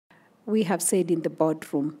we have said in the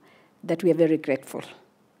boardroom that we are very grateful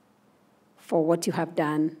for what you have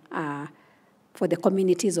done for the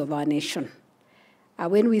communities of our nation.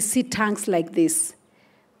 When we see tanks like this,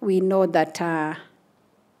 we know that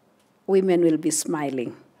women will be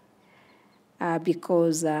smiling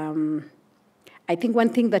because I think one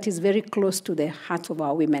thing that is very close to the heart of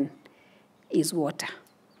our women is water.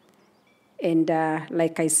 And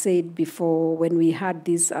like I said before, when we had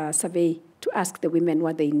this survey to ask the women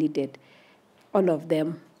what they needed, all of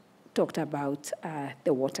them talked about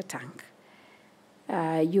the water tank.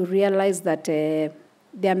 You realize that there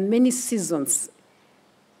are many seasons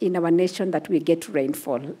in our nation that we get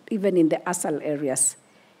rainfall, even in the ASAL areas.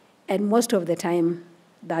 And most of the time,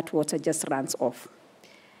 that water just runs off.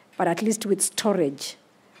 But at least with storage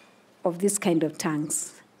of this kind of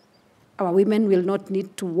tanks, our women will not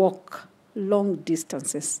need to walk long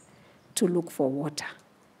distances to look for water.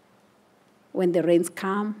 When the rains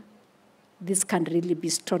come, this can really be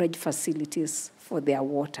storage facilities for their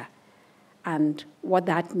water. And what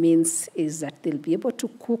that means is that they'll be able to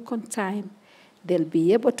cook on time, they'll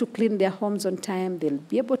be able to clean their homes on time, they'll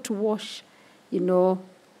be able to wash,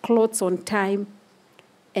 clothes on time,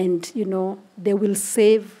 and, they will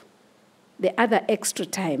save the other extra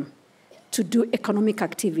time to do economic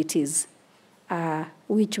activities,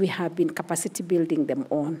 which we have been capacity building them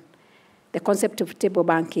on. The concept of table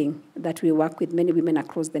banking that we work with many women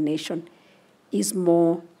across the nation is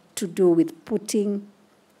more to do with putting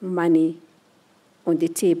money on the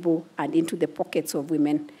table and into the pockets of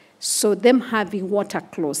women. So them having water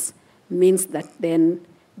close means that then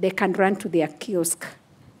they can run to their kiosk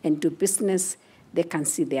and do business. They can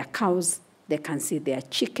see their cows, they can see their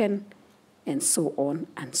chicken, and so on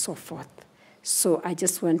and so forth. So I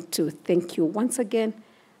just want to thank you once again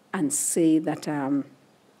and say that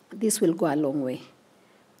this will go a long way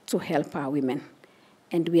to help our women.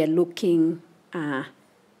 And we are looking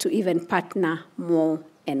to even partner more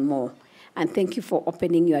and more. And thank you for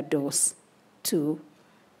opening your doors to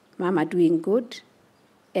Mama Doing Good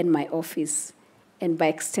and my office. And by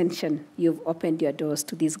extension, you've opened your doors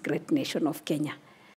to this great nation of Kenya.